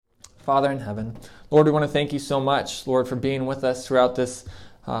Father in heaven, Lord, we want to thank you so much, Lord, for being with us throughout this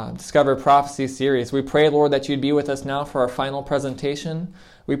Discover Prophecy series. We pray, Lord, that you'd be with us now for our final presentation.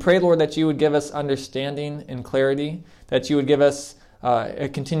 We pray, Lord, that you would give us understanding and clarity, that you would give us a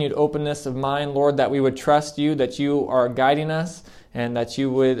continued openness of mind, Lord, that we would trust you, that you are guiding us, and that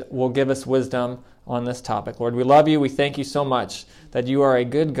you will give us wisdom on this topic. Lord, we love you. We thank you so much that you are a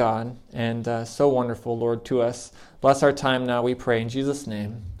good God and so wonderful, Lord, to us. Bless our time now, we pray. In Jesus'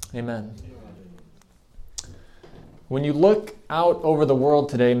 name, amen. When you look out over the world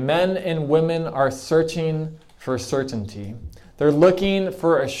today, men and women are searching for certainty. They're looking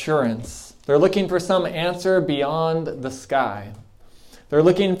for assurance. They're looking for some answer beyond the sky. They're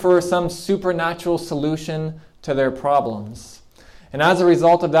looking for some supernatural solution to their problems. And as a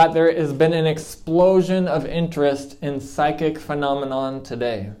result of that, there has been an explosion of interest in psychic phenomenon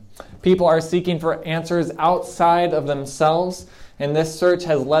today. People are seeking for answers outside of themselves, and this search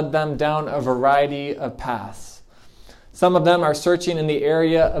has led them down a variety of paths. Some of them are searching in the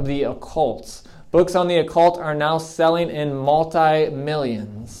area of the occult. Books on the occult are now selling in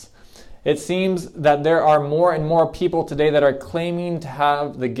multi-millions. It seems that there are more and more people today that are claiming to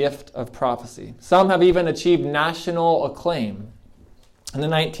have the gift of prophecy. Some have even achieved national acclaim. In the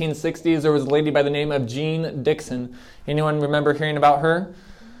 1960s, there was a lady by the name of Jean Dixon. Anyone remember hearing about her?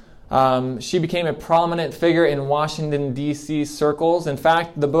 She became a prominent figure in Washington, D.C. circles. In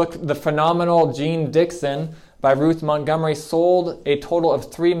fact, the book, The Phenomenal Jean Dixon, by Ruth Montgomery, sold a total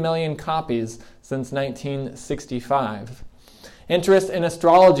of 3 million copies since 1965. Interest in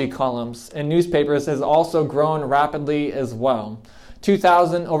astrology columns in newspapers has also grown rapidly as well.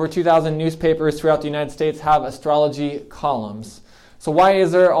 Over 2,000 newspapers throughout the United States have astrology columns. So why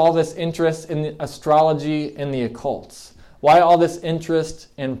is there all this interest in astrology and the occults? Why all this interest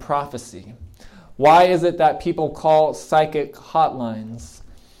in prophecy? Why is it that people call psychic hotlines?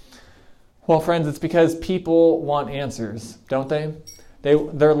 Well, friends, it's because people want answers, don't they?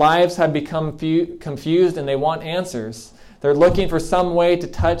 Their lives have become confused and they want answers. They're looking for some way to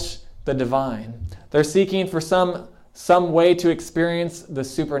touch the divine. They're seeking for some way to experience the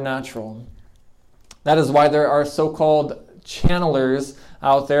supernatural. That is why there are so-called channelers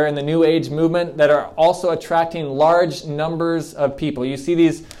out there in the New Age movement that are also attracting large numbers of people. You see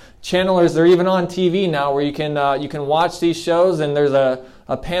these channelers, they're even on TV now where you can watch these shows and there's a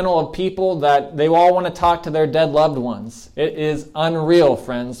panel of people that they all want to talk to their dead loved ones. It is unreal,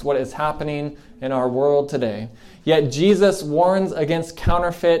 friends, what is happening in our world today. Yet Jesus warns against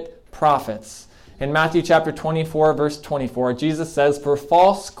counterfeit prophets. In Matthew chapter 24, verse 24, Jesus says, "For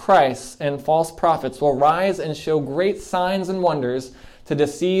false Christs and false prophets will rise and show great signs and wonders to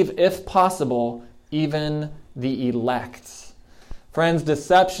deceive, if possible, even the elect." Friends,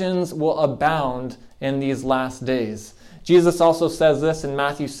 deceptions will abound in these last days. Jesus also says this in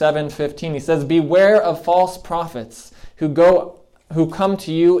Matthew 7:15. He says, "Beware of false prophets who come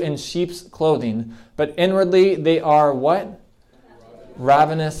to you in sheep's clothing, but inwardly they are" what?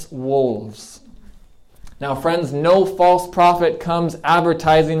 Ravenous wolves. Now, friends, no false prophet comes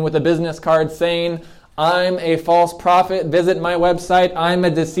advertising with a business card saying, "I'm a false prophet. Visit my website,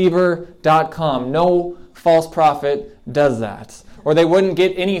 imadeceiver.com." No false prophet does that. Or they wouldn't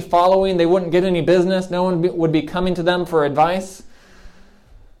get any following. They wouldn't get any business. No one would be coming to them for advice.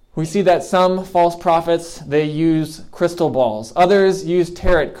 We see that some false prophets, they use crystal balls. Others use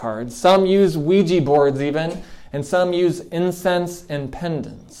tarot cards. Some use Ouija boards even. And some use incense and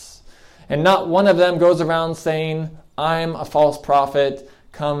pendants. And not one of them goes around saying, "I'm a false prophet,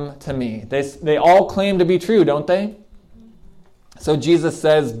 come to me." They all claim to be true, don't they? So Jesus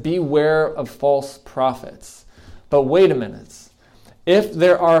says, beware of false prophets. But wait a minute. If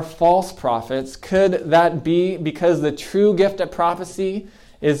there are false prophets, could that be because the true gift of prophecy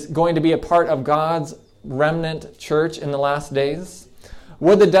is going to be a part of God's remnant church in the last days?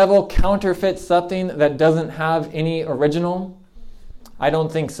 Would the devil counterfeit something that doesn't have any original? I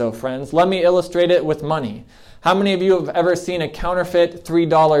don't think so, friends. Let me illustrate it with money. How many of you have ever seen a counterfeit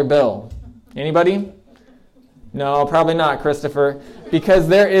 $3 bill? Anybody? No, probably not, Christopher. Because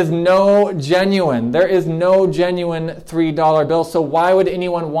there is no genuine $3 bill. So why would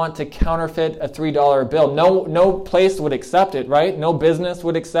anyone want to counterfeit a $3 bill? No place would accept it, right? No business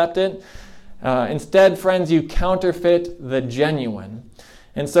would accept it. Instead, friends, you counterfeit the genuine.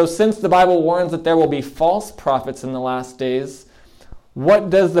 And so since the Bible warns that there will be false prophets in the last days, what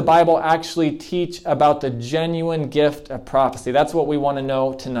does the Bible actually teach about the genuine gift of prophecy? That's what we want to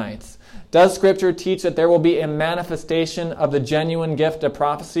know tonight. Does Scripture teach that there will be a manifestation of the genuine gift of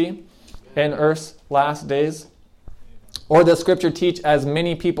prophecy in Earth's last days? Or does Scripture teach, as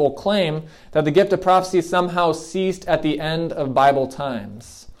many people claim, that the gift of prophecy somehow ceased at the end of Bible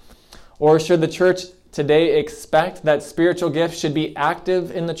times? Or should the church today expect that spiritual gifts should be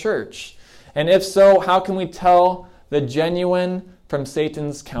active in the church? And if so, how can we tell the genuine from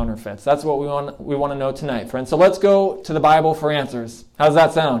Satan's counterfeits? That's what we want to know tonight, friends. So let's go to the Bible for answers. How does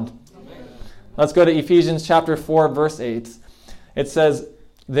that sound? Amen. Let's go to Ephesians chapter 4, verse 8. It says,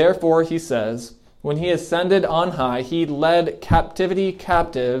 "Therefore," he says, "when he ascended on high, he led captivity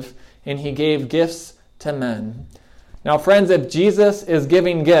captive, and he gave gifts to men." Now, friends, if Jesus is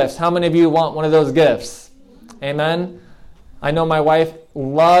giving gifts, how many of you want one of those gifts? Amen? I know my wife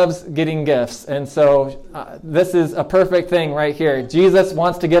loves getting gifts, and so this is a perfect thing right here. Jesus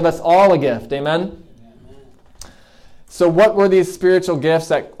wants to give us all a gift. Amen? So what were these spiritual gifts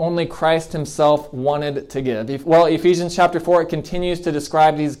that only Christ himself wanted to give? Well, Ephesians chapter 4, it continues to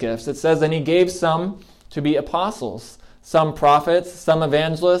describe these gifts. It says, "And he gave some to be apostles, some prophets, some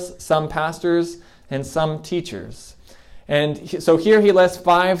evangelists, some pastors, and some teachers." And so here he lists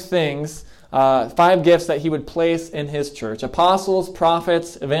 5 things, 5 gifts that he would place in his church: apostles,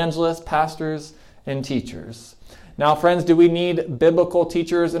 prophets, evangelists, pastors, and teachers. Now, friends, do we need biblical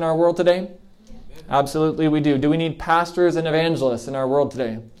teachers in our world today? Absolutely we do. Do we need pastors and evangelists in our world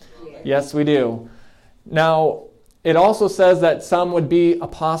today? Yes, we do. Now, it also says that some would be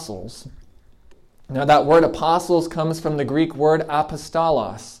apostles. Now, that word apostles comes from the Greek word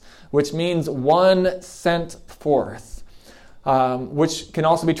apostolos, which means one sent forth, which can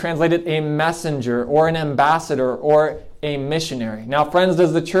also be translated a messenger or an ambassador or a missionary. Now, friends,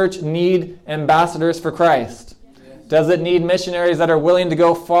 does the church need ambassadors for Christ? Yes. Does it need missionaries that are willing to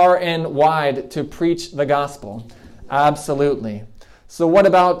go far and wide to preach the gospel? Absolutely. So what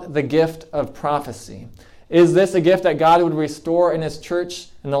about the gift of prophecy? Is this a gift that God would restore in his church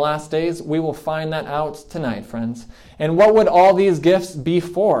in the last days? We will find that out tonight, friends. And what would all these gifts be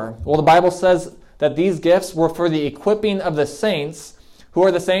for? Well, the Bible says that these gifts were for the equipping of the saints. Who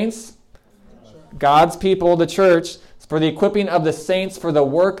are the saints? God's people, the church. It's for the equipping of the saints for the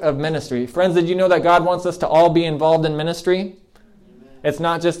work of ministry. Friends, did you know that God wants us to all be involved in ministry? It's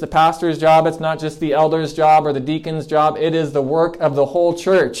not just the pastor's job. It's not just the elder's job or the deacon's job. It is the work of the whole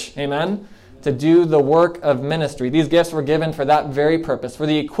church. Amen? To do the work of ministry. These gifts were given for that very purpose, for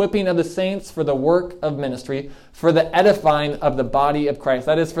the equipping of the saints for the work of ministry, for the edifying of the body of Christ.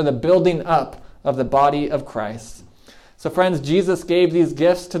 That is, for the building up of the body of Christ. So friends, Jesus gave these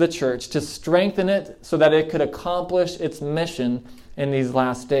gifts to the church to strengthen it so that it could accomplish its mission in these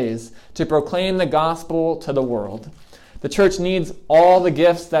last days, to proclaim the gospel to the world. The church needs all the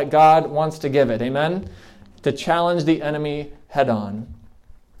gifts that God wants to give it, amen? To challenge the enemy head on.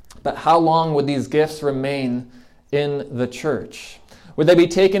 But how long would these gifts remain in the church? Would they be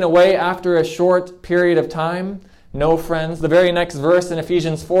taken away after a short period of time? No, friends. The very next verse in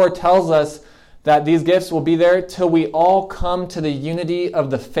Ephesians 4 tells us that these gifts will be there till we all come to the unity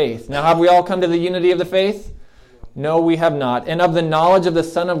of the faith. Now, have we all come to the unity of the faith? No, we have not. And of the knowledge of the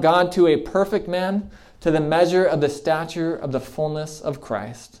Son of God, to a perfect man, to the measure of the stature of the fullness of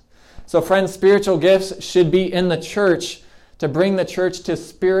Christ. So, friends, spiritual gifts should be in the church to bring the church to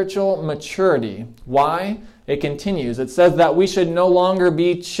spiritual maturity. Why? It continues. It says that we should no longer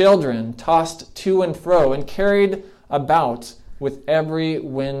be children tossed to and fro and carried about with every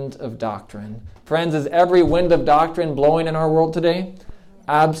wind of doctrine. Friends, is every wind of doctrine blowing in our world today?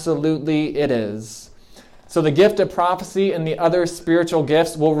 Absolutely it is. So the gift of prophecy and the other spiritual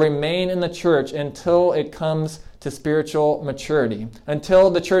gifts will remain in the church until it comes to spiritual maturity, until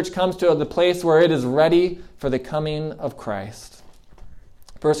the church comes to the place where it is ready for the coming of Christ.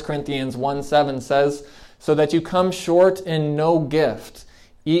 1 Corinthians 1:7 says, "So that you come short in no gift,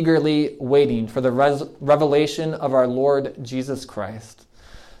 eagerly waiting for the revelation of our Lord Jesus Christ."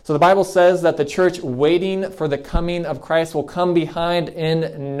 So the Bible says that the church waiting for the coming of Christ will come behind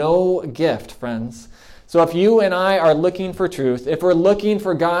in no gift, friends. So if you and I are looking for truth, if we're looking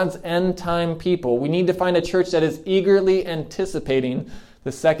for God's end-time people, we need to find a church that is eagerly anticipating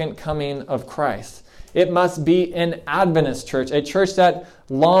the second coming of Christ. It must be an Adventist church, a church that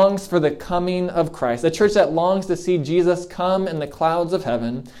longs for the coming of Christ, a church that longs to see Jesus come in the clouds of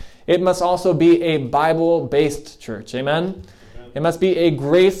heaven. It must also be a Bible-based church. Amen? Amen. It must be a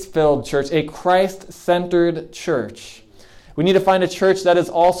grace-filled church, a Christ-centered church. We need to find a church that is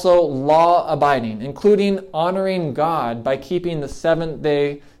also law-abiding, including honoring God by keeping the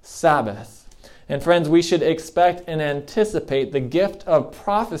seventh-day Sabbath. And friends, we should expect and anticipate the gift of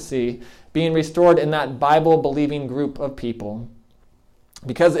prophecy being restored in that Bible-believing group of people.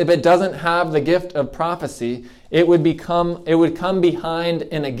 Because if it doesn't have the gift of prophecy, it would come behind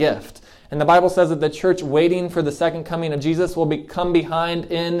in a gift. And the Bible says that the church waiting for the second coming of Jesus will come behind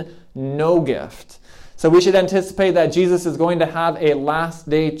in no gift. So we should anticipate that Jesus is going to have a last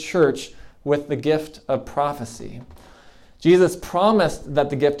day church with the gift of prophecy. Jesus promised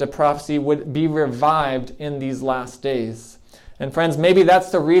that the gift of prophecy would be revived in these last days. And friends, maybe that's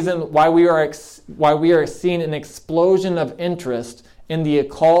the reason why we are seeing an explosion of interest in the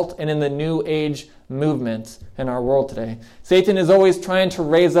occult and in the New Age movement in our world today. Satan is always trying to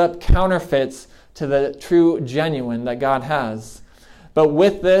raise up counterfeits to the true, genuine that God has. But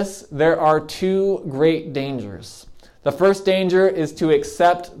with this, there are two great dangers. The first danger is to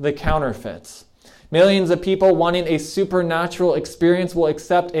accept the counterfeits. Millions of people wanting a supernatural experience will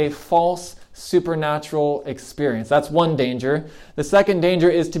accept a false supernatural experience. That's one danger. The second danger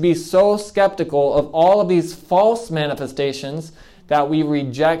is to be so skeptical of all of these false manifestations that we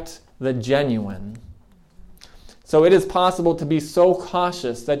reject the genuine. So it is possible to be so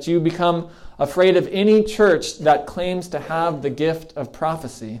cautious that you become afraid of any church that claims to have the gift of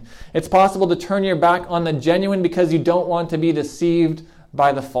prophecy. It's possible to turn your back on the genuine because you don't want to be deceived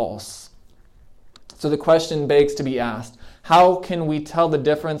by the false. So the question begs to be asked, how can we tell the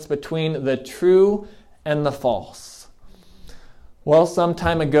difference between the true and the false? Well, some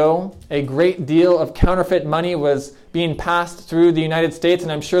time ago, a great deal of counterfeit money was being passed through the United States,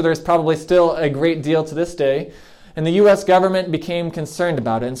 and I'm sure there's probably still a great deal to this day. And the U.S. government became concerned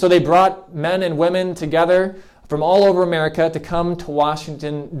about it. And so they brought men and women together from all over America to come to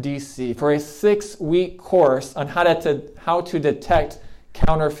Washington, D.C. for a 6-week course on how to detect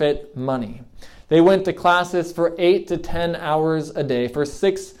counterfeit money. They went to classes for 8 to 10 hours a day for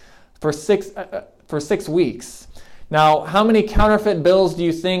six weeks. Now, how many counterfeit bills do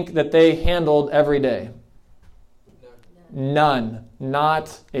you think that they handled every day? None.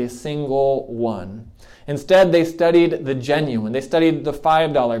 Not a single one. Instead, they studied the genuine. They studied the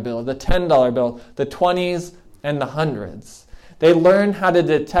 $5 bill, the $10 bill, the 20s, and the 100s. They learned how to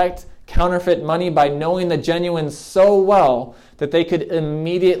detect counterfeit money by knowing the genuine so well that they could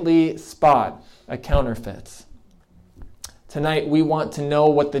immediately spot a counterfeit. Tonight, we want to know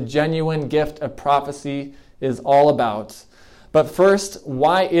what the genuine gift of prophecy is all about. But first,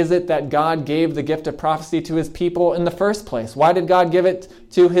 why is it that God gave the gift of prophecy to his people in the first place? Why did God give it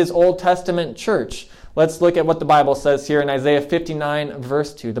to his Old Testament church? Let's look at what the Bible says here in Isaiah 59,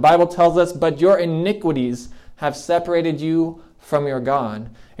 verse 2. The Bible tells us, "But your iniquities have separated you from your God,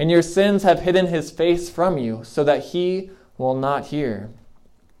 and your sins have hidden his face from you, so that he will not hear."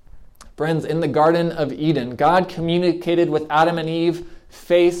 Friends, in the Garden of Eden, God communicated with Adam and Eve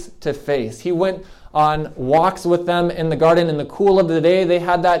face to face. He went on walks with them in the garden in the cool of the day. They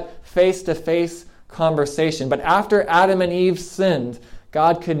had that face-to-face conversation. But after Adam and Eve sinned,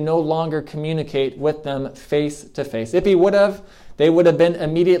 God could no longer communicate with them face to face. If he would have, they would have been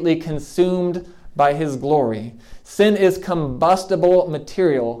immediately consumed by his glory. Sin is combustible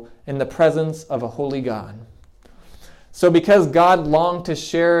material in the presence of a holy God. So because God longed to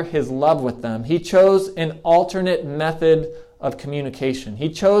share his love with them, he chose an alternate method of communication. He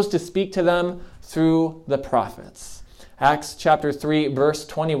chose to speak to them through the prophets. Acts chapter 3, verse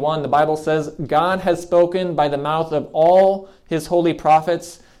 21, the Bible says, "God has spoken by the mouth of all his holy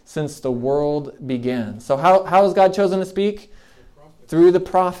prophets since the world began." So how has God chosen to speak? Through the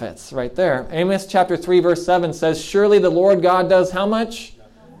prophets, right there. Amos chapter 3, verse 7 says, "Surely the Lord God does how much?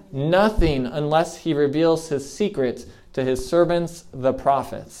 Nothing unless he reveals his secret to his servants, the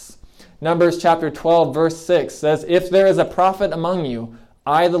prophets." Numbers chapter 12, verse 6 says, "If there is a prophet among you,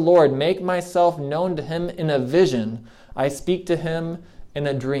 I, the Lord, make myself known to him in a vision. I speak to him in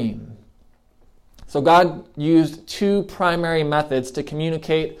a dream." So God used two primary methods to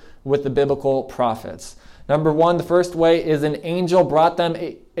communicate with the biblical prophets. Number one, the first way is an angel brought them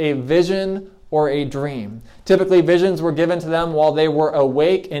a vision or a dream. Typically, visions were given to them while they were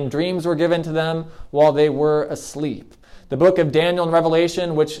awake, and dreams were given to them while they were asleep. The book of Daniel and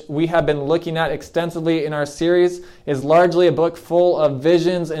Revelation, which we have been looking at extensively in our series, is largely a book full of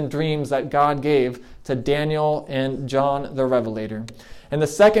visions and dreams that God gave to Daniel and John the Revelator. And the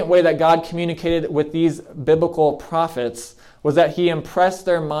second way that God communicated with these biblical prophets was that he impressed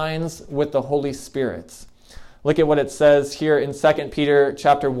their minds with the Holy Spirit. Look at what it says here in 2 Peter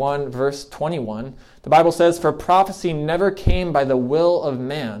chapter 1, verse 21. The Bible says, "For prophecy never came by the will of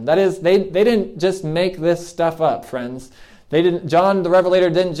man." That is, they didn't just make this stuff up, friends. John the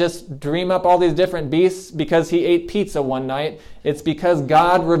Revelator didn't just dream up all these different beasts because he ate pizza one night. It's because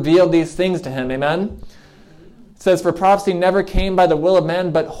God revealed these things to him. Amen? It says, "For prophecy never came by the will of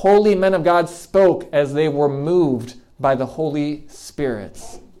man, but holy men of God spoke as they were moved by the Holy Spirit."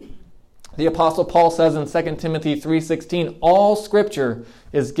 The Apostle Paul says in 2 Timothy 3:16, "All Scripture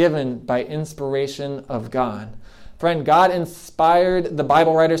is given by inspiration of God." Friend, God inspired the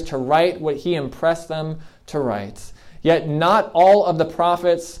Bible writers to write what he impressed them to write. Yet not all of the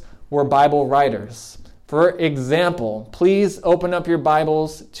prophets were Bible writers. For example, please open up your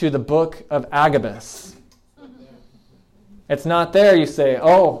Bibles to the book of Agabus. It's not there, you say.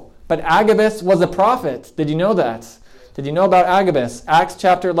 Oh, but Agabus was a prophet. Did you know that? Did you know about Agabus? Acts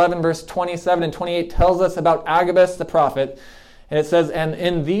chapter 11, verse 27 and 28 tells us about Agabus the prophet. And it says, "And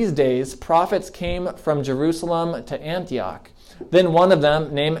in these days prophets came from Jerusalem to Antioch. Then one of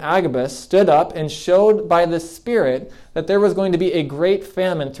them, named Agabus, stood up and showed by the Spirit that there was going to be a great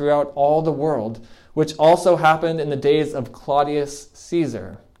famine throughout all the world, which also happened in the days of Claudius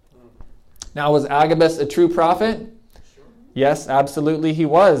Caesar." Now, was Agabus a true prophet? Yes, absolutely he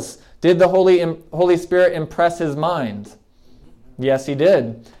was. Did the Holy Spirit impress his mind? Yes, he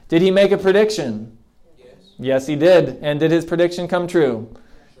did. Did he make a prediction? Yes, he did. And did his prediction come true?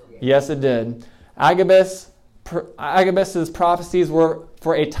 Yes, it did. Agabus's prophecies were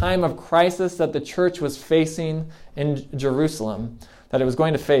for a time of crisis that the church was facing in Jerusalem, that it was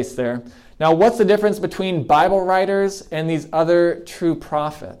going to face there. Now, what's the difference between Bible writers and these other true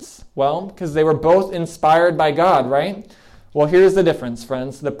prophets? Well, because they were both inspired by God, right? Well, here's the difference,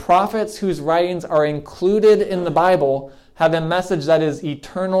 friends. The prophets whose writings are included in the Bible have a message that is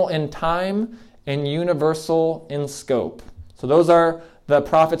eternal in time and universal in scope. So those are the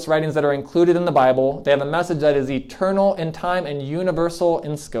prophets' writings that are included in the Bible. They have a message that is eternal in time and universal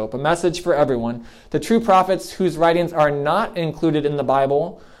in scope, a message for everyone. The true prophets whose writings are not included in the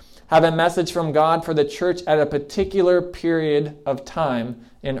Bible have a message from God for the church at a particular period of time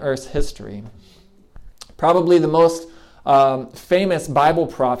in Earth's history. Probably the most famous Bible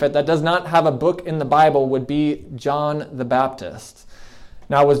prophet that does not have a book in the Bible would be John the Baptist.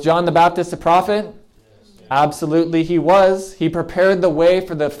 Now, was John the Baptist a prophet? Yes. Absolutely he was. He prepared the way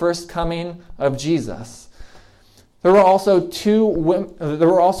for the first coming of Jesus. There were also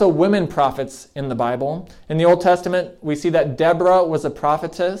women prophets in the Bible. In the Old Testament, we see that Deborah was a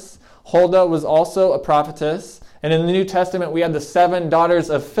prophetess. Huldah was also a prophetess. And in the New Testament, we have the 7 daughters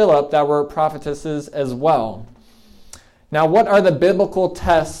of Philip that were prophetesses as well. Now, what are the biblical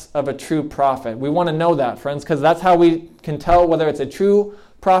tests of a true prophet? We want to know that, friends, because that's how we can tell whether it's a true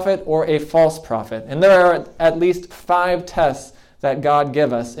prophet or a false prophet. And there are at least 5 tests that God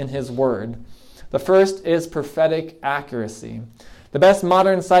gives us in his word. The first is prophetic accuracy. The best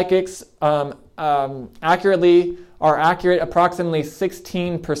modern psychics are accurate approximately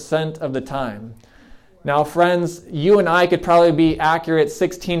 16% of the time. Now, friends, you and I could probably be accurate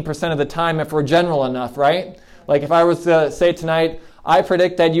 16% of the time if we're general enough, right? Like if I was to say tonight, I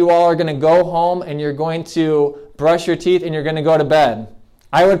predict that you all are going to go home and you're going to brush your teeth and you're going to go to bed.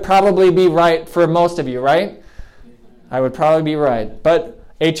 I would probably be right for most of you, right? I would probably be right. But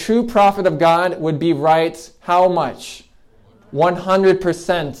a true prophet of God would be right how much?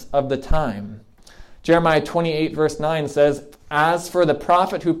 100% of the time. Jeremiah 28 verse 9 says, "As for the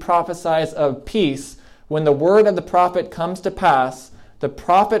prophet who prophesies of peace, when the word of the prophet comes to pass, the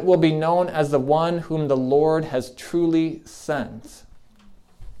prophet will be known as the one whom the Lord has truly sent."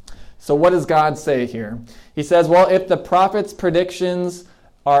 So what does God say here? He says, well, if the prophet's predictions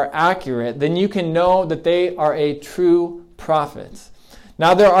are accurate, then you can know that they are a true prophet.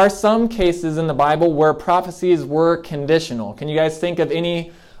 Now, there are some cases in the Bible where prophecies were conditional. Can you guys think of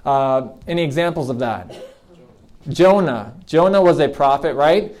any examples of that? Jonah. Jonah was a prophet,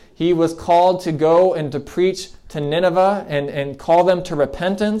 right? He was called to go and to preach to Nineveh and call them to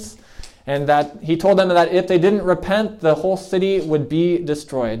repentance. And that he told them that if they didn't repent, the whole city would be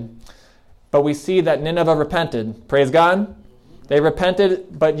destroyed. But we see that Nineveh repented. Praise God. They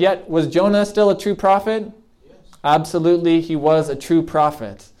repented, but yet was Jonah still a true prophet? Yes. Absolutely, he was a true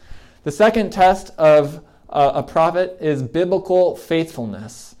prophet. The second test of a prophet is biblical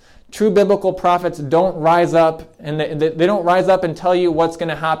faithfulness. True biblical prophets don't rise up and they don't rise up and tell you what's going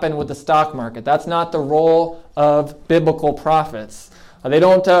to happen with the stock market. That's not the role of biblical prophets. They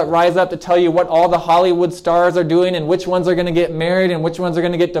don't rise up to tell you what all the Hollywood stars are doing and which ones are going to get married and which ones are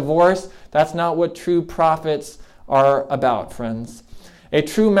going to get divorced. That's not what true prophets are about, friends. A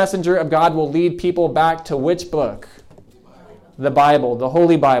true messenger of God will lead people back to which book? The Bible, the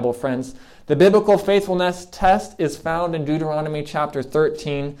Holy Bible, friends. The biblical faithfulness test is found in Deuteronomy chapter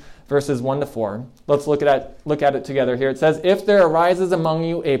 13, verses 1 to 4. Let's look at it together here. It says, "If there arises among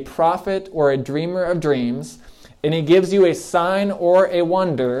you a prophet or a dreamer of dreams, and he gives you a sign or a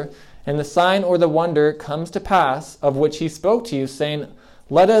wonder, and the sign or the wonder comes to pass, of which he spoke to you, saying,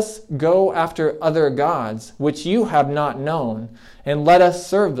 'Let us go after other gods, which you have not known, and let us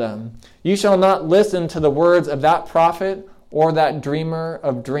serve them.' You shall not listen to the words of that prophet or that dreamer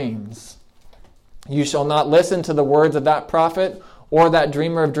of dreams." You shall not listen to the words of that prophet or that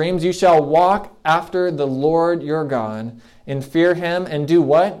dreamer of dreams. You shall walk after the Lord your God and fear him and do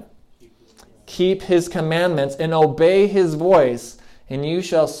what? Keep his commandments and obey his voice, and you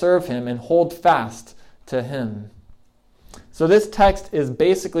shall serve him and hold fast to him. So this text is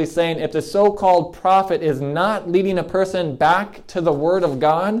basically saying if the so-called prophet is not leading a person back to the Word of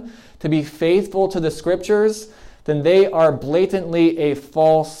God to be faithful to the Scriptures, then they are blatantly a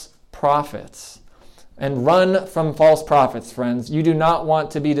false prophet. And run from false prophets, friends. You do not want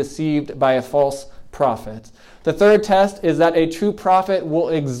to be deceived by a false prophet. The third test is that a true prophet will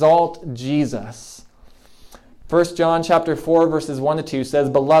exalt Jesus. 1 John chapter 4, verses 1 to 2 says,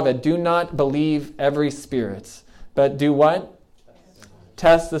 Beloved, do not believe every spirit, but do what?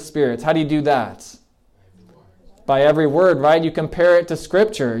 Test the spirits. How do you do that? By every word, right? You compare it to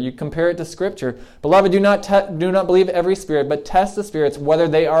Scripture. Beloved, do not believe every spirit, but test the spirits whether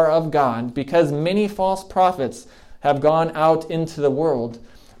they are of God, because many false prophets have gone out into the world.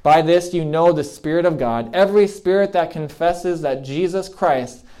 By this you know the Spirit of God. Every spirit that confesses that Jesus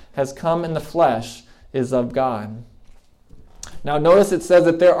Christ has come in the flesh is of God. Now notice it says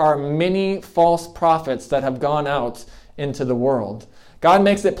that there are many false prophets that have gone out into the world. God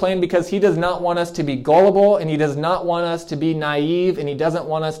makes it plain because he does not want us to be gullible, and he does not want us to be naive, and he doesn't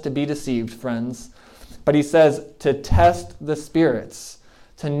want us to be deceived, friends. But he says to test the spirits,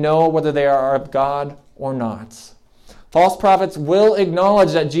 to know whether they are of God or not. False prophets will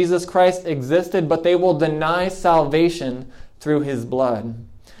acknowledge that Jesus Christ existed, but they will deny salvation through his blood.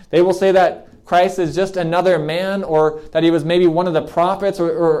 They will say that Christ is just another man, or that he was maybe one of the prophets,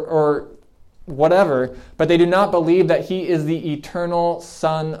 or whatever, but they do not believe that he is the eternal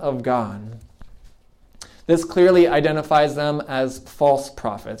Son of God. This clearly identifies them as false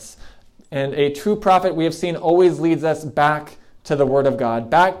prophets. And a true prophet, we have seen, always leads us back to the Word of God,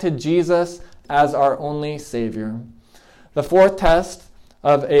 back to Jesus as our only Savior. The fourth test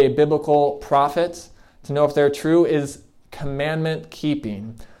of a biblical prophet, to know if they're true, is commandment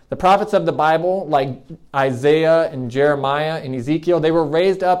keeping. The prophets of the Bible, like Isaiah and Jeremiah and Ezekiel, they were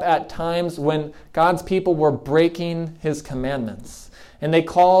raised up at times when God's people were breaking his commandments. And they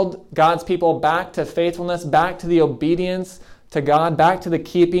called God's people back to faithfulness, back to the obedience to God, back to the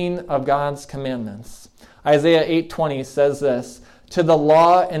keeping of God's commandments. Isaiah 8:20 says this, To the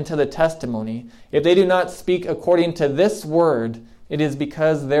law and to the testimony, if they do not speak according to this word, it is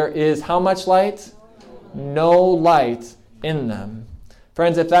because there is how much light? No light in them.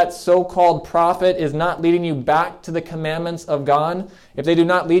 Friends, if that so-called prophet is not leading you back to the commandments of God, if they do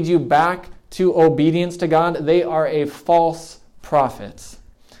not lead you back to obedience to God, they are a false prophet.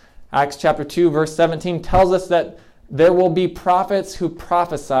 Acts chapter 2, verse 17 tells us that there will be prophets who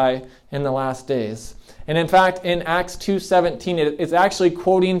prophesy in the last days. And in fact, in Acts 2:17, it's actually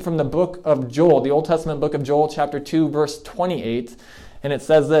quoting from the book of Joel, the Old Testament book of Joel, chapter 2, verse 28. And it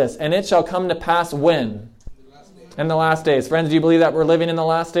says this, And it shall come to pass when? In the last days. Friends, do you believe that we're living in the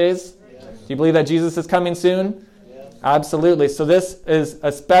last days? Yes. Do you believe that Jesus is coming soon? Yes. Absolutely. So this is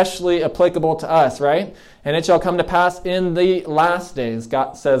especially applicable to us, right? And it shall come to pass in the last days,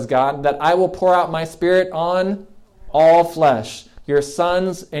 says God, that I will pour out my Spirit on all flesh. Your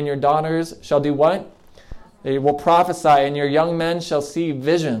sons and your daughters shall do what? They will prophesy, and your young men shall see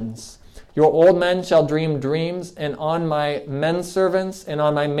visions. Your old men shall dream dreams, and on my men servants and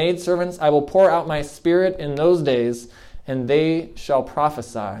on my maid servants I will pour out my Spirit in those days, and they shall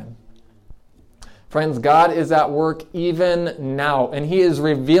prophesy. Friends, God is at work even now, and he is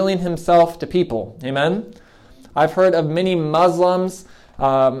revealing himself to people. Amen? I've heard of many Muslims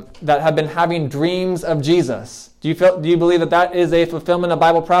that have been having dreams of Jesus. Do you believe that is a fulfillment of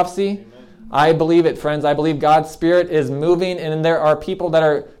Bible prophecy? I believe it, friends. I believe God's Spirit is moving, and there are people that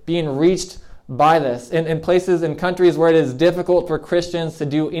are being reached by this. In places, in countries where it is difficult for Christians to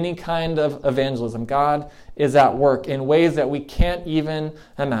do any kind of evangelism, God is at work in ways that we can't even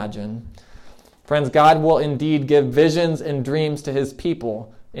imagine. Friends, God will indeed give visions and dreams to his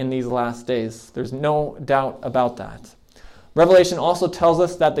people in these last days. There's no doubt about that. Revelation also tells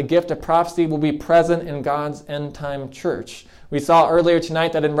us that the gift of prophecy will be present in God's end-time church. We saw earlier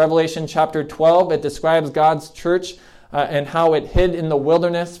tonight that in Revelation chapter 12, it describes God's church and how it hid in the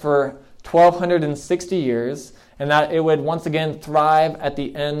wilderness for 1,260 years, and that it would once again thrive at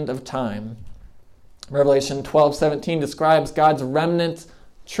the end of time. Revelation 12:17 describes God's remnant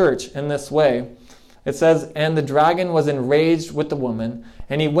church in this way. It says, And the dragon was enraged with the woman,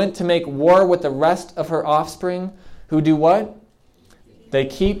 and he went to make war with the rest of her offspring, who do what? They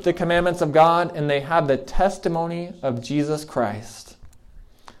keep the commandments of God, and they have the testimony of Jesus Christ.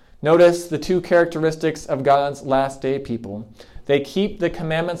 Notice the two characteristics of God's last day people. They keep the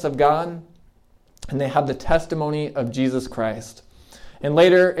commandments of God, and they have the testimony of Jesus Christ. And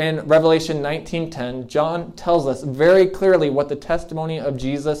later in Revelation 19:10, John tells us very clearly what the testimony of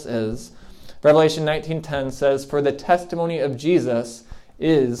Jesus is. Revelation 19:10 says, "For the testimony of Jesus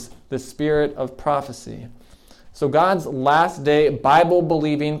is the spirit of prophecy." So God's last day,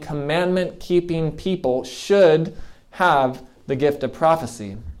 Bible-believing, commandment-keeping people should have the gift of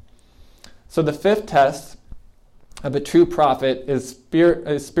prophecy. So the fifth test of a true prophet is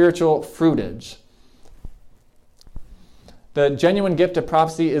spiritual fruitage. The genuine gift of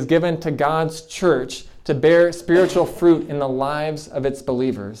prophecy is given to God's church to bear spiritual fruit in the lives of its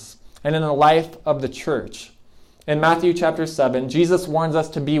believers and in the life of the church. In Matthew chapter 7, Jesus warns us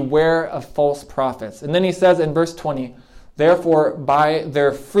to beware of false prophets. And then he says in verse 20, "Therefore, by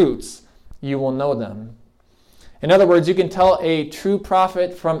their fruits you will know them." In other words, you can tell a true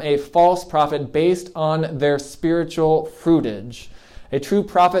prophet from a false prophet based on their spiritual fruitage. A true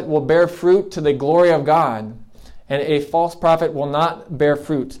prophet will bear fruit to the glory of God, and a false prophet will not bear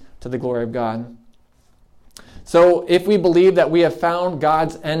fruit to the glory of God. So if we believe that we have found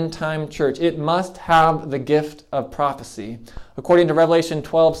God's end-time church, it must have the gift of prophecy, according to Revelation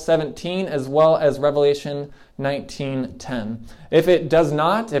 12:17 as well as Revelation 19:10. If it does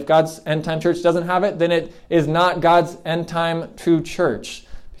not, if God's end-time church doesn't have it, then it is not God's end-time true church,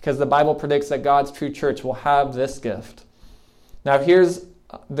 because the Bible predicts that God's true church will have this gift. Now here's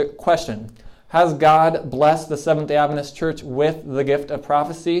the question. Has God blessed the Seventh-day Adventist Church with the gift of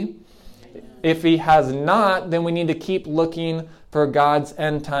prophecy? If he has not, then we need to keep looking for God's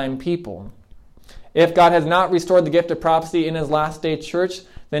end-time people. If God has not restored the gift of prophecy in his last day church,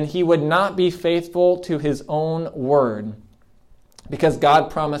 then he would not be faithful to his own word, because God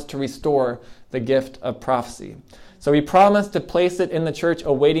promised to restore the gift of prophecy. So he promised to place it in the church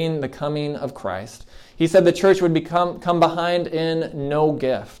awaiting the coming of Christ. He said the church would come behind in no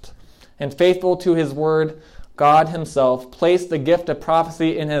gift. And faithful to his word, God himself placed the gift of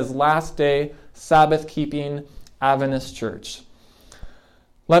prophecy in his last day, Sabbath-keeping Adventist church.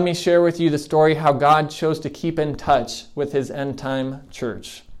 Let me share with you the story how God chose to keep in touch with his end-time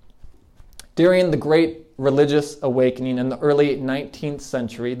church. During the Great Religious Awakening in the early 19th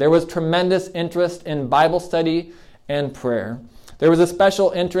century, there was tremendous interest in Bible study and prayer. There was a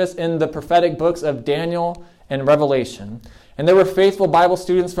special interest in the prophetic books of Daniel and Revelation. And there were faithful Bible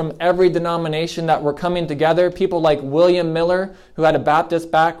students from every denomination that were coming together, people like William Miller, who had a Baptist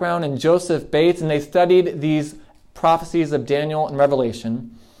background, and Joseph Bates, and they studied these prophecies of Daniel and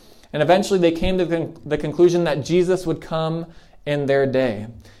Revelation. And eventually they came to the conclusion that Jesus would come in their day.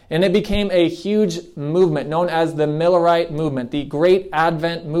 And it became a huge movement known as the Millerite movement, the Great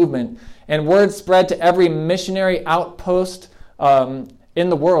Advent movement. And word spread to every missionary outpost in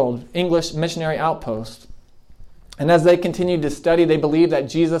the world, English missionary outpost. And as they continued to study, they believed that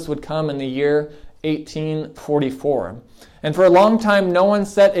Jesus would come in the year 1844. And for a long time, no one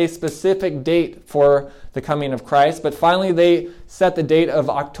set a specific date for the coming of Christ, but finally they set the date of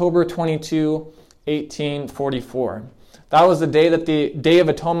October 22, 1844. That was the day that the Day of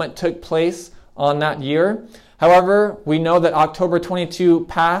Atonement took place on that year. However, we know that October 22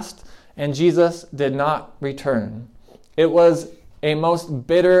 passed and Jesus did not return. It was a most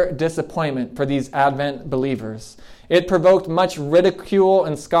bitter disappointment for these Advent believers. It provoked much ridicule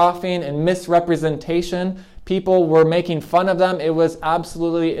and scoffing and misrepresentation. People were making fun of them. It was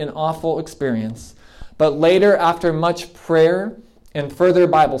absolutely an awful experience. But later, after much prayer and further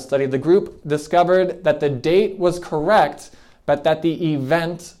Bible study, the group discovered that the date was correct, but that the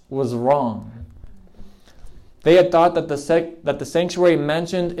event was wrong. They had thought that the sanctuary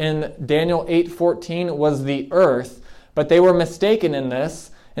mentioned in Daniel 8:14 was the earth, but they were mistaken in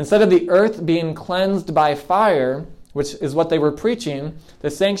this. Instead of the earth being cleansed by fire, which is what they were preaching, the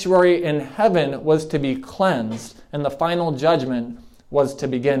sanctuary in heaven was to be cleansed, and the final judgment was to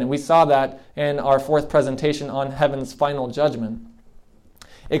begin. And we saw that in our fourth presentation on heaven's final judgment.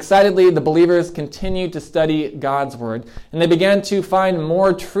 Excitedly, the believers continued to study God's word, and they began to find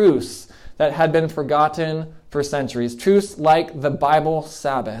more truths that had been forgotten for centuries. Truths like the Bible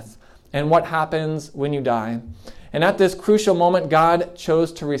Sabbath and what happens when you die. And at this crucial moment, God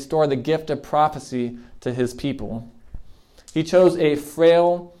chose to restore the gift of prophecy to his people. He chose a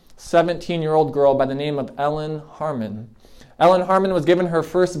frail 17-year-old girl by the name of Ellen Harmon. Ellen Harmon was given her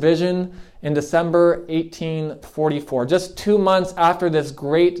first vision in December 1844, just 2 months after this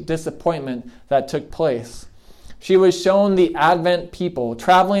great disappointment that took place. She was shown the Advent people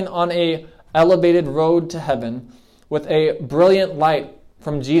traveling on an elevated road to heaven with a brilliant light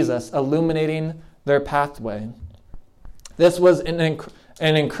from Jesus illuminating their pathway. This was an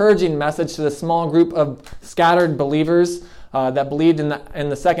encouraging message to the small group of scattered believers that believed in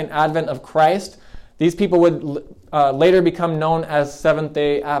the second advent of Christ. These people would later become known as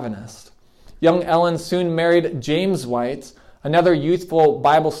Seventh-day Adventists. Young Ellen soon married James White, another youthful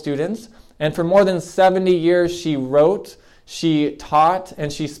Bible student, and for more than 70 years she wrote, she taught,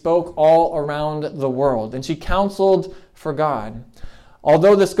 and she spoke all around the world, and she counseled for God.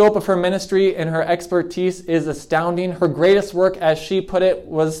 Although the scope of her ministry and her expertise is astounding, her greatest work, as she put it,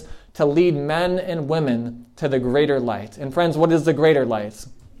 was to lead men and women to the greater light. And friends, what is the greater light?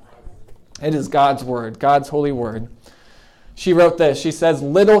 It is God's Word, God's holy Word. She wrote this. She says,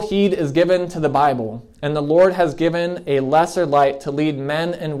 "Little heed is given to the Bible, and the Lord has given a lesser light to lead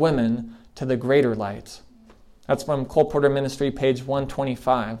men and women to the greater light." That's from Cole Porter Ministry, page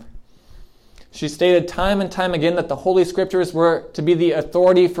 125. She stated time and time again that the Holy Scriptures were to be the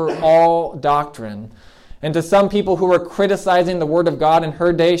authority for all doctrine. And to some people who were criticizing the Word of God in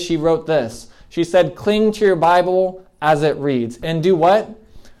her day, she wrote this. She said, "Cling to your Bible as it reads." And do what?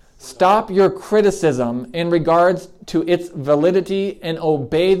 Stop your criticism in regards to its validity and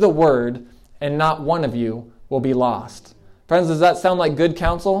obey the Word, and not one of you will be lost. Friends, does that sound like good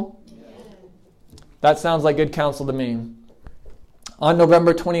counsel? That sounds like good counsel to me. On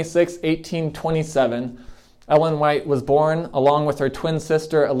November 26, 1827, Ellen White was born along with her twin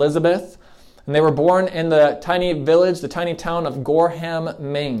sister Elizabeth, and they were born in the tiny village, the tiny town of Gorham,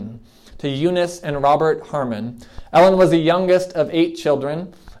 Maine, to Eunice and Robert Harmon. Ellen was the youngest of 8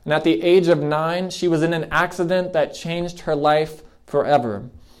 children, and at the age of 9, she was in an accident that changed her life forever.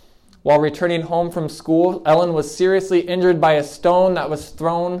 While returning home from school, Ellen was seriously injured by a stone that was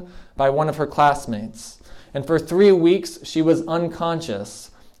thrown by one of her classmates. And for 3 weeks, she was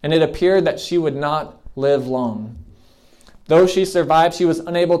unconscious, and it appeared that she would not live long. Though she survived, she was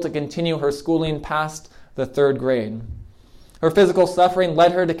unable to continue her schooling past the 3rd grade. Her physical suffering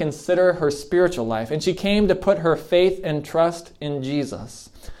led her to consider her spiritual life, and she came to put her faith and trust in Jesus.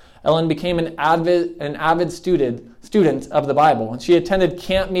 Ellen became an avid student of the Bible, and she attended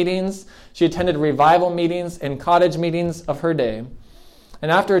camp meetings, she attended revival meetings and cottage meetings of her day.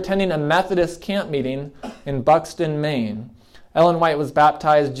 And after attending a Methodist camp meeting in Buxton, Maine, Ellen White was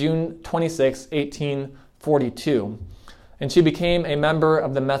baptized June 26, 1842, and she became a member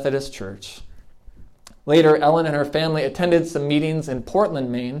of the Methodist Church. Later, Ellen and her family attended some meetings in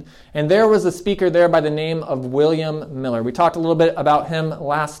Portland, Maine, and there was a speaker there by the name of William Miller. We talked a little bit about him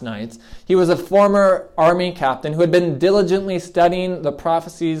last night. He was a former Army captain who had been diligently studying the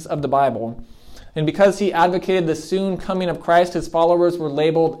prophecies of the Bible. And because he advocated the soon coming of Christ, his followers were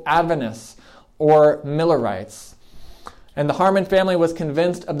labeled Adventists or Millerites. And the Harmon family was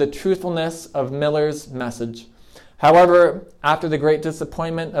convinced of the truthfulness of Miller's message. However, after the great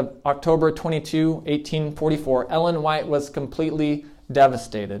disappointment of October 22, 1844, Ellen White was completely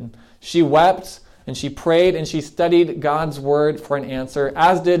devastated. She wept and she prayed and she studied God's Word for an answer,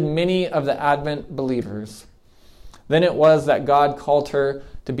 as did many of the Advent believers. Then it was that God called her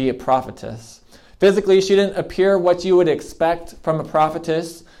to be a prophetess. Physically, she didn't appear what you would expect from a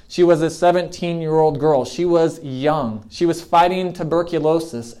prophetess. She was a 17-year-old girl. She was young. She was fighting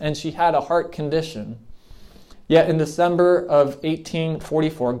tuberculosis, and she had a heart condition. Yet in December of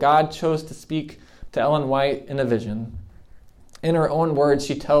 1844, God chose to speak to Ellen White in a vision. In her own words,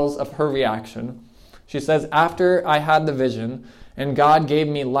 she tells of her reaction. She says, "After I had the vision, and God gave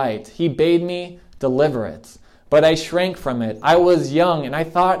me light, He bade me deliver it. But I shrank from it. I was young, and I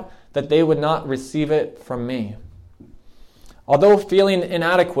thought that they would not receive it from me." Although feeling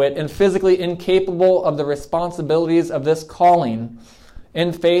inadequate and physically incapable of the responsibilities of this calling,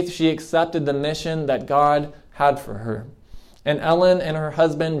 in faith she accepted the mission that God had for her. And Ellen and her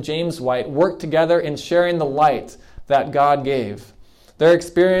husband, James White, worked together in sharing the light that God gave. Their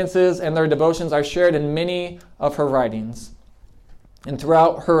experiences and their devotions are shared in many of her writings. And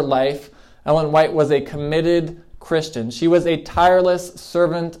throughout her life, Ellen White was a committed Christian. She was a tireless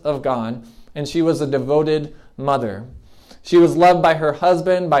servant of God, and she was a devoted mother. She was loved by her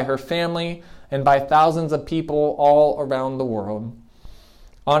husband, by her family, and by thousands of people all around the world.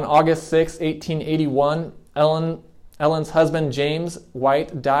 On August 6, 1881, Ellen's husband, James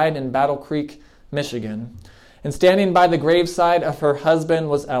White, died in Battle Creek, Michigan. And standing by the graveside of her husband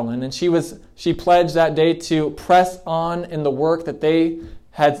was Ellen, and she pledged that day to press on in the work that they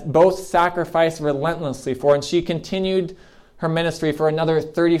had both sacrificed relentlessly for, and she continued her ministry for another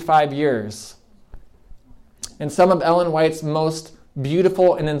 35 years. And some of Ellen White's most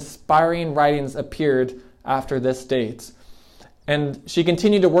beautiful and inspiring writings appeared after this date. And she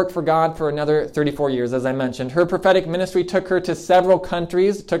continued to work for God for another 34 years, as I mentioned. Her prophetic ministry took her to several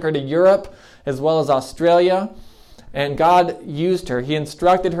countries, took her to Europe as well as Australia, and God used her. He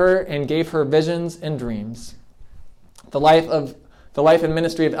instructed her and gave her visions and dreams. The life of The life and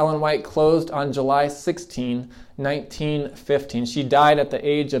ministry of Ellen White closed on July 16, 1915. She died at the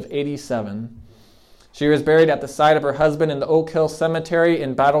age of 87. She was buried at the site of her husband in the Oak Hill Cemetery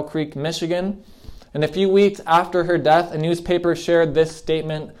in Battle Creek, Michigan. And a few weeks after her death, a newspaper shared this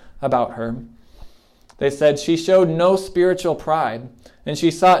statement about her. They said, "She showed no spiritual pride, and she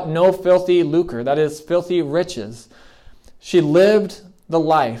sought no filthy lucre, that is, filthy riches. She lived the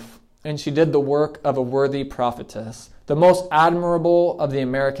life, and she did the work of a worthy prophetess, the most admirable of the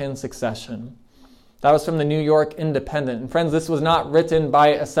American succession." That was from the New York Independent. And friends, this was not written by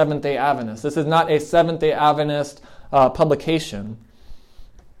a Seventh-day Adventist. This is not a Seventh-day Adventist publication.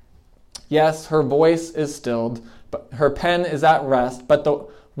 Yes, her voice is stilled, but her pen is at rest, but the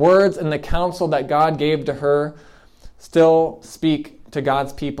words and the counsel that God gave to her still speak to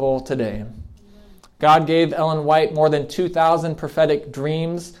God's people today. God gave Ellen White more than 2,000 prophetic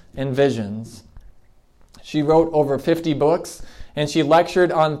dreams and visions. She wrote over 50 books, and she lectured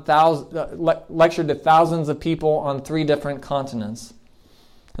to thousands of people on 3 different continents.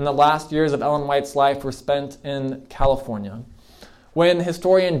 And the last years of Ellen White's life were spent in California. When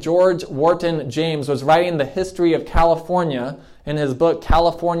historian George Wharton James was writing the history of California in his book,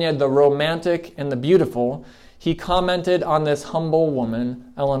 California, the Romantic and the Beautiful, he commented on this humble woman,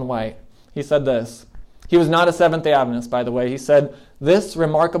 Ellen White. He said this. He was not a Seventh-day Adventist, by the way. He said, "This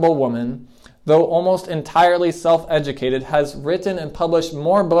remarkable woman, though almost entirely self-educated, has written and published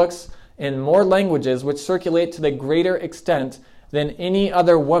more books in more languages which circulate to the greater extent than any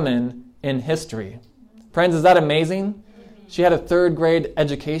other woman in history." Friends, is that amazing? She had a 3rd grade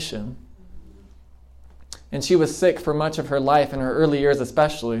education. And she was sick for much of her life, in her early years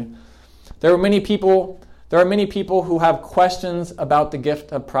especially. There are many people who have questions about the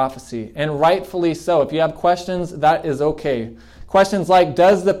gift of prophecy, and rightfully so. If you have questions, that is okay. Questions like,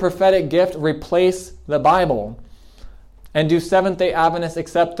 does the prophetic gift replace the Bible? And do Seventh-day Adventists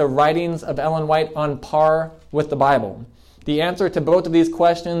accept the writings of Ellen White on par with the Bible? The answer to both of these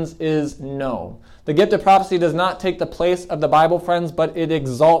questions is no. The gift of prophecy does not take the place of the Bible, friends, but it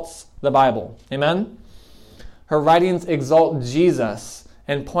exalts the Bible. Amen? Her writings exalt Jesus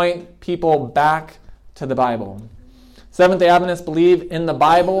and point people back to the Bible. Seventh-day Adventists believe in the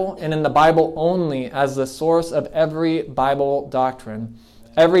Bible and in the Bible only as the source of every Bible doctrine.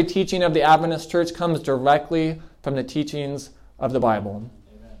 Every teaching of the Adventist Church comes directly from the teachings of the Bible.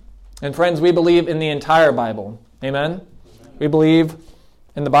 Amen. And friends, we believe in the entire Bible. Amen? Amen? We believe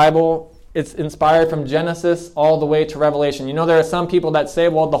in the Bible. It's inspired from Genesis all the way to Revelation. You know, there are some people that say,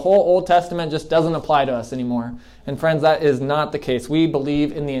 well, the whole Old Testament just doesn't apply to us anymore. And friends, that is not the case. We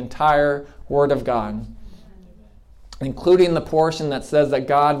believe in the entire Word of God, including the portion that says that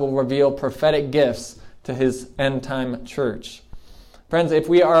God will reveal prophetic gifts to His end-time church. Friends, if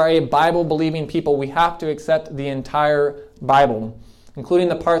we are a Bible-believing people, we have to accept the entire Bible, including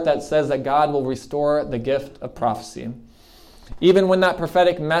the part that says that God will restore the gift of prophecy, even when that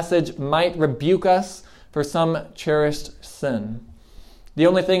prophetic message might rebuke us for some cherished sin. The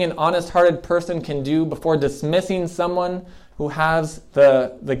only thing an honest-hearted person can do before dismissing someone who has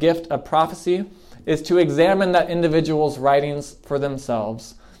the gift of prophecy is to examine that individual's writings for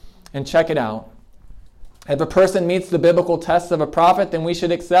themselves and check it out. If a person meets the biblical tests of a prophet, then we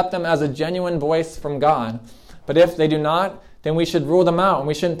should accept them as a genuine voice from God. But if they do not, then we should rule them out and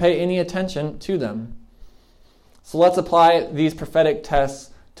we shouldn't pay any attention to them. So let's apply these prophetic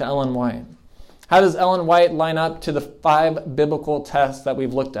tests to Ellen White. How does Ellen White line up to the 5 biblical tests that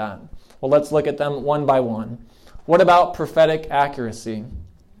we've looked at? Well, let's look at them one by one. What about prophetic accuracy?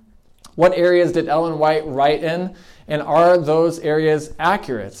 What areas did Ellen White write in, and are those areas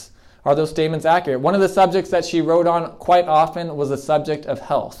accurate? Are those statements accurate? One of the subjects that she wrote on quite often was the subject of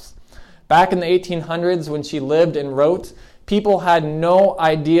health. Back in the 1800s, when she lived and wrote, people had no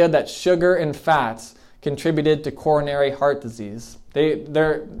idea that sugar and fats contributed to coronary heart disease.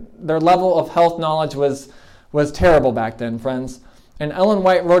 Their level of health knowledge was terrible back then, friends. And Ellen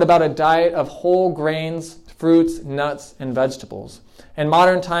White wrote about a diet of whole grains, fruits, nuts, and vegetables. In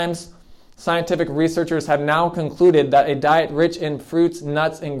modern times, scientific researchers have now concluded that a diet rich in fruits,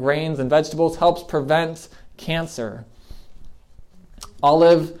 nuts, and grains and vegetables helps prevent cancer.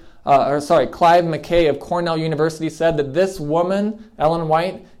 Clive McKay of Cornell University said that this woman, Ellen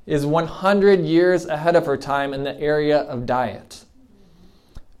White, is 100 years ahead of her time in the area of diet.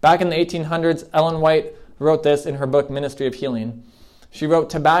 Back in the 1800s, Ellen White wrote this in her book, Ministry of Healing. She wrote,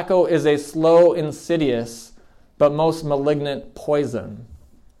 "Tobacco is a slow, insidious, but most malignant poison."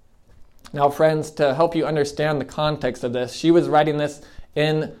 Now, friends, to help you understand the context of this, she was writing this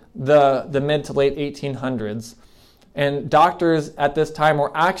in the mid to late 1800s. And doctors at this time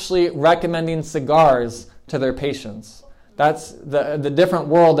were actually recommending cigars to their patients. That's the different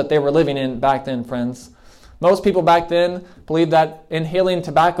world that they were living in back then, friends. Most people back then believed that inhaling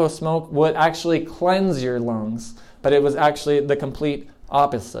tobacco smoke would actually cleanse your lungs, but it was actually the complete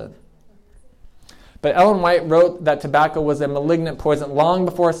opposite. But Ellen White wrote that tobacco was a malignant poison long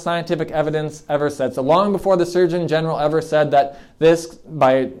before scientific evidence ever said so. Long before the Surgeon General ever said that this,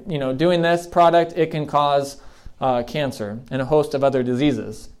 by doing this product, it can cause cancer and a host of other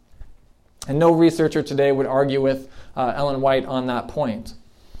diseases. And no researcher today would argue with Ellen White on that point.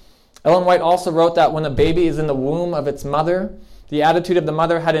 Ellen White also wrote that when a baby is in the womb of its mother, the attitude of the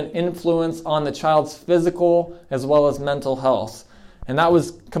mother had an influence on the child's physical as well as mental health. And that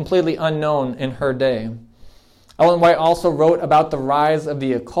was completely unknown in her day. Ellen White also wrote about the rise of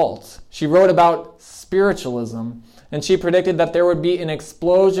the occult. She wrote about spiritualism, and she predicted that there would be an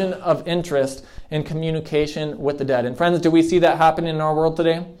explosion of interest in communication with the dead. And friends, do we see that happening in our world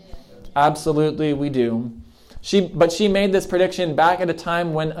today? Yeah. Absolutely, we do. But she made this prediction back at a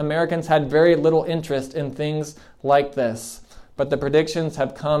time when Americans had very little interest in things like this. But the predictions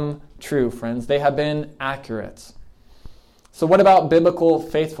have come true, friends. They have been accurate. So what about biblical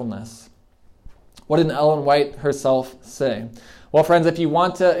faithfulness? What did Ellen White herself say? Well, friends, if you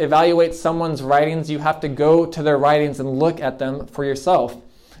want to evaluate someone's writings, you have to go to their writings and look at them for yourself.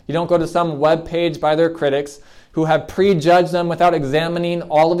 You don't go to some web page by their critics who have prejudged them without examining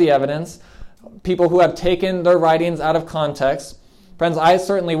all of the evidence, people who have taken their writings out of context. Friends, I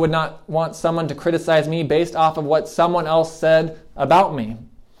certainly would not want someone to criticize me based off of what someone else said about me.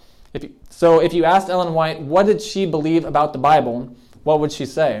 If you asked Ellen White, what did she believe about the Bible, what would she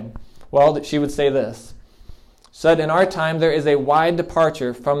say? Well, she would say this. She said, in our time there is a wide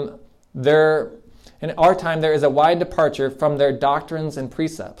departure from their doctrines and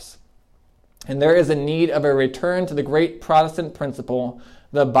precepts. And there is a need of a return to the great Protestant principle,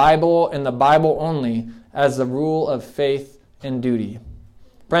 the Bible and the Bible only, as the rule of faith and duty.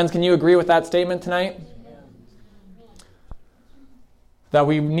 Friends, can you agree with that statement tonight? That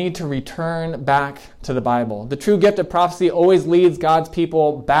we need to return back to the Bible. The true gift of prophecy always leads God's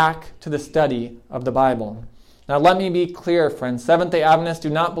people back to the study of the Bible. Now let me be clear, friends. Seventh-day Adventists do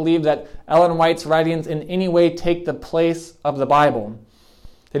not believe that Ellen White's writings in any way take the place of the Bible.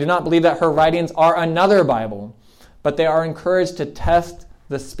 They do not believe that her writings are another Bible, but they are encouraged to test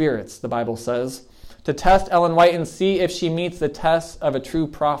the spirits, the Bible says. To test Ellen White and see if she meets the test of a true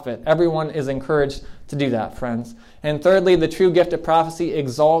prophet. Everyone is encouraged to do that, friends. And thirdly, the true gift of prophecy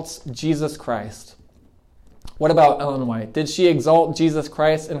exalts Jesus Christ. What about Ellen White? Did she exalt Jesus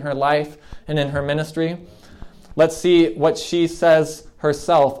Christ in her life and in her ministry? Let's see what she says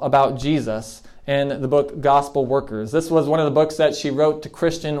herself about Jesus in the book Gospel Workers. This was one of the books that she wrote to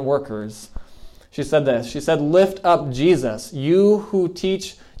Christian workers. She said this. She said, "Lift up Jesus, you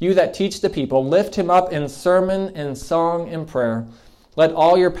that teach the people, lift him up in sermon and song and prayer. Let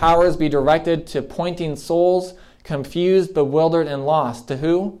all your powers be directed to pointing souls, confused, bewildered, and lost." To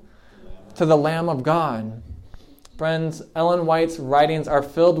who? To the Lamb of God. Friends, Ellen White's writings are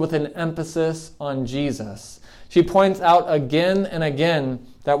filled with an emphasis on Jesus. She points out again and again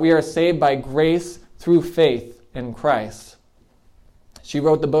that we are saved by grace through faith in Christ. She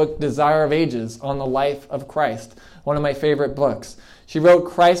wrote the book Desire of Ages on the life of Christ, one of my favorite books. She wrote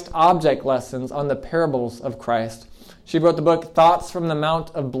Christ Object Lessons on the parables of Christ. She wrote the book Thoughts from the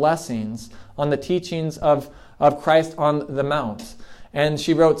Mount of Blessings on the teachings of Christ on the Mount. And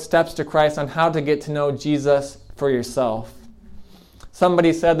she wrote Steps to Christ on how to get to know Jesus for yourself.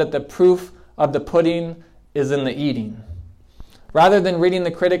 Somebody said that the proof of the pudding is in the eating. Rather than reading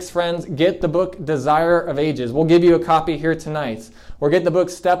the critics, friends, get the book Desire of Ages. We'll give you a copy here tonight. Or get the book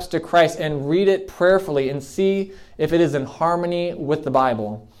Steps to Christ and read it prayerfully and see if it is in harmony with the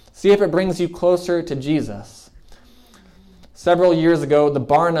Bible. See if it brings you closer to Jesus. Several years ago, the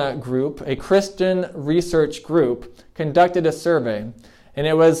Barna Group, a Christian research group, conducted a survey. And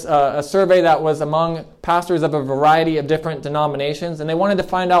it was a survey that was among pastors of a variety of different denominations. And they wanted to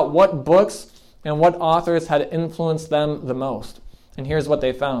find out what books and what authors had influenced them the most. And here's what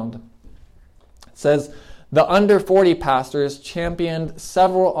they found. It says, the under 40 pastors championed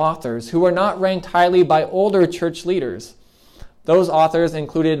several authors who were not ranked highly by older church leaders. Those authors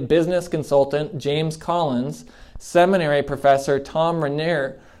included business consultant James Collins, seminary professor Tom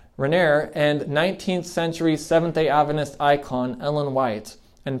Rainier, and 19th century Seventh-day Adventist icon Ellen White,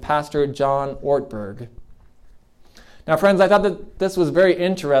 and Pastor John Ortberg. Now, friends, I thought that this was very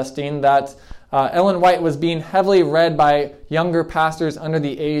interesting that Ellen White was being heavily read by younger pastors under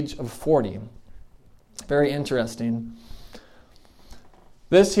the age of 40. Very interesting.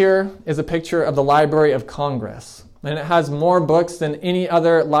 This here is a picture of the Library of Congress, and it has more books than any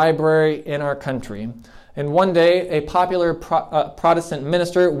other library in our country. And one day, a popular Protestant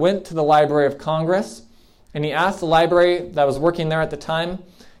minister went to the Library of Congress, and he asked the library that was working there at the time,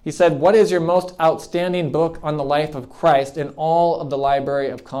 he said, "What is your most outstanding book on the life of Christ in all of the Library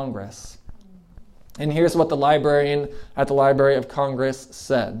of Congress?" And here's what the librarian at the Library of Congress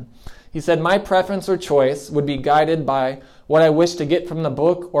said. He said, "My preference or choice would be guided by what I wish to get from the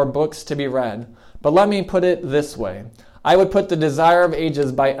book or books to be read. But let me put it this way. I would put The Desire of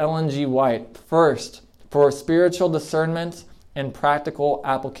Ages by Ellen G. White first for spiritual discernment and practical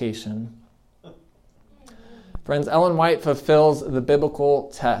application." Friends, Ellen White fulfills the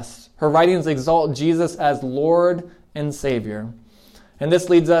biblical test. Her writings exalt Jesus as Lord and Savior. And this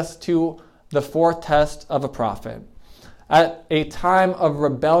leads us to the fourth test of a prophet. At a time of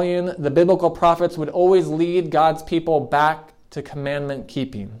rebellion, the biblical prophets would always lead God's people back to commandment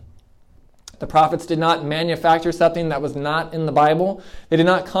keeping. The prophets did not manufacture something that was not in the Bible. They did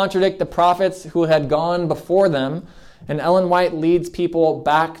not contradict the prophets who had gone before them. And Ellen White leads people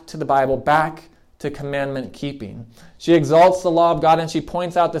back to the Bible, back to commandment keeping. She exalts the law of God and she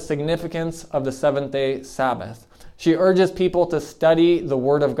points out the significance of the seventh-day Sabbath. She urges people to study the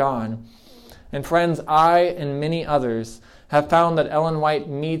Word of God. And friends, I and many others have found that Ellen White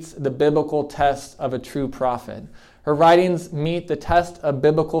meets the biblical test of a true prophet. Her writings meet the test of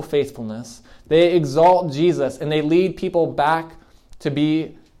biblical faithfulness. They exalt Jesus and they lead people back to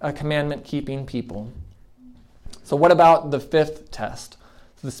be a commandment-keeping people. So what about the fifth test?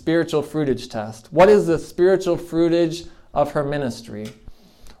 The spiritual fruitage test. What is the spiritual fruitage of her ministry?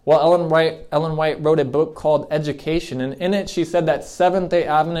 Well, Ellen White wrote a book called Education, and in it she said that Seventh-day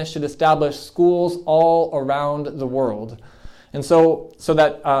Adventists should establish schools all around the world. And so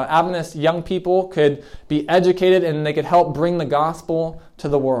that Adventist young people could be educated and they could help bring the gospel to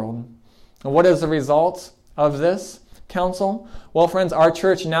the world. And what is the result of this counsel? Well, friends, our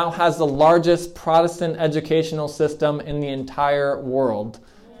church now has the largest Protestant educational system in the entire world,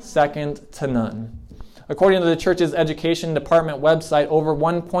 second to none. According to the church's education department website, over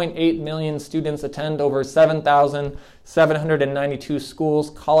 1.8 million students attend over 7,792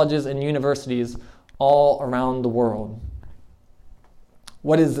 schools, colleges, and universities all around the world.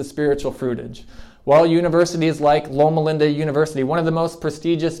 What is the spiritual fruitage? Well, universities like Loma Linda University, one of the most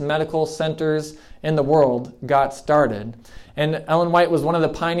prestigious medical centers in the world, got started. And Ellen White was one of the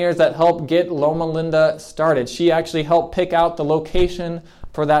pioneers that helped get Loma Linda started. She actually helped pick out the location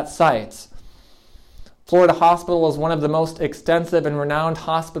for that site. Florida Hospital is one of the most extensive and renowned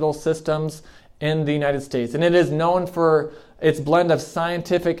hospital systems in the United States. And it is known for its blend of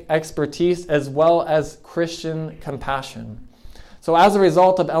scientific expertise as well as Christian compassion. So as a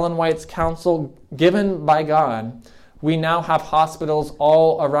result of Ellen White's counsel given by God, we now have hospitals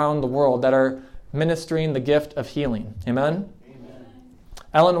all around the world that are ministering the gift of healing. Amen? Amen.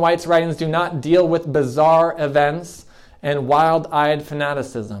 Ellen White's writings do not deal with bizarre events and wild-eyed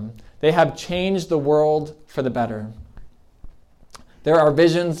fanaticism. They have changed the world for the better. There are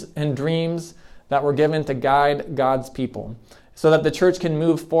visions and dreams that were given to guide God's people so that the church can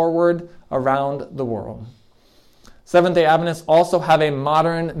move forward around the world. Seventh-day Adventists also have a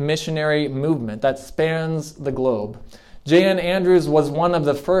modern missionary movement that spans the globe. J.N. Andrews was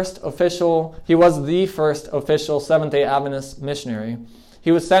the first official Seventh-day Adventist missionary.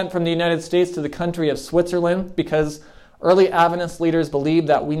 He was sent from the United States to the country of Switzerland because early Adventist leaders believed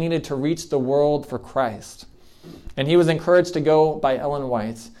that we needed to reach the world for Christ. And he was encouraged to go by Ellen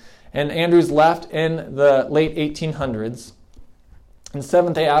White. And Andrews left in the late 1800s. And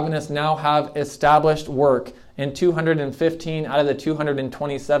Seventh-day Adventists now have established work in 215 out of the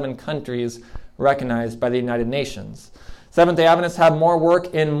 227 countries recognized by the United Nations. Seventh-day Adventists have more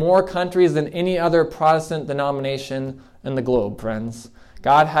work in more countries than any other Protestant denomination in the globe, friends.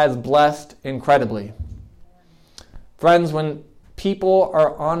 God has blessed incredibly. Friends, when people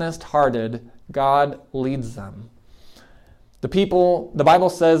are honest-hearted, God leads them. The Bible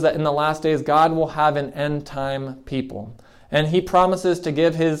says that in the last days, God will have an end-time people. And he promises to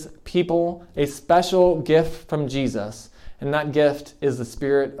give his people a special gift from Jesus. And that gift is the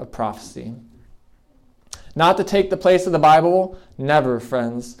spirit of prophecy. Not to take the place of the Bible, never,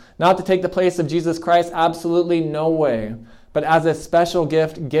 friends. Not to take the place of Jesus Christ, absolutely no way. But as a special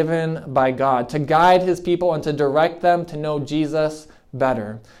gift given by God to guide his people and to direct them to know Jesus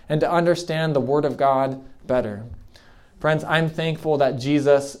better and to understand the Word of God better. Friends, I'm thankful that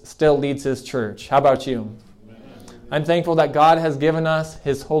Jesus still leads his church. How about you? I'm thankful that God has given us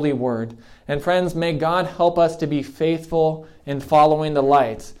his holy word. And friends, may God help us to be faithful in following the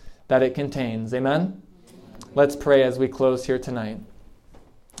light that it contains. Amen? Let's pray as we close here tonight.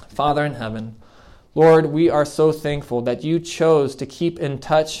 Father in heaven, Lord, we are so thankful that you chose to keep in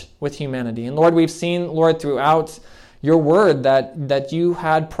touch with humanity. And Lord, we've seen, Lord, throughout your word that you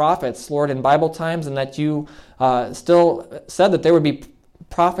had prophets, Lord, in Bible times, and that you still said that there would be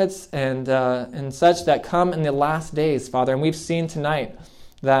prophets and such that come in the last days, Father. And we've seen tonight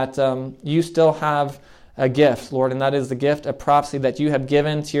that you still have a gift, Lord, and that is the gift of prophecy that you have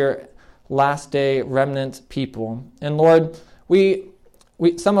given to your last day remnant people. And Lord,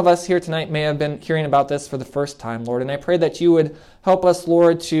 some of us here tonight may have been hearing about this for the first time, Lord, and I pray that you would help us,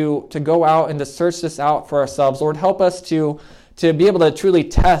 Lord, to go out and to search this out for ourselves. Lord, help us to be able to truly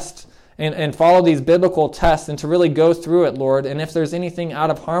test and follow these biblical tests and to really go through it, Lord. And if there's anything out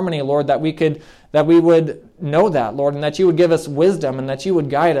of harmony, Lord, that we would know that, Lord, and that you would give us wisdom and that you would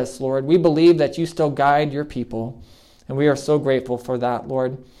guide us, Lord. We believe that you still guide your people, and we are so grateful for that,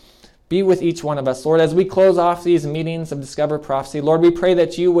 Lord. Be with each one of us, Lord, as we close off these meetings of Discover Prophecy. Lord, we pray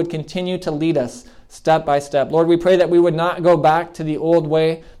that you would continue to lead us step by step. Lord, we pray that we would not go back to the old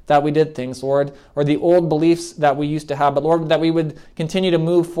way that we did things, Lord, or the old beliefs that we used to have, but Lord, that we would continue to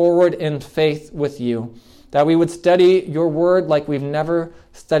move forward in faith with you, that we would study your word like we've never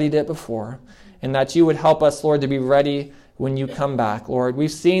studied it before, and that you would help us, Lord, to be ready when you come back, Lord. We've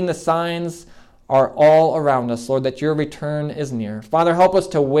seen the signs are all around us, Lord, that your return is near. Father, help us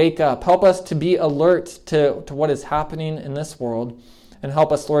to wake up. Help us to be alert to what is happening in this world. And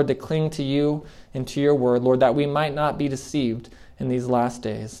help us, Lord, to cling to you and to your word, Lord, that we might not be deceived in these last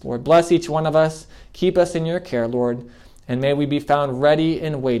days. Lord, bless each one of us. Keep us in your care, Lord. And may we be found ready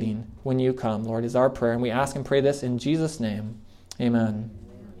and waiting when you come, Lord, is our prayer. And we ask and pray this in Jesus' name. Amen.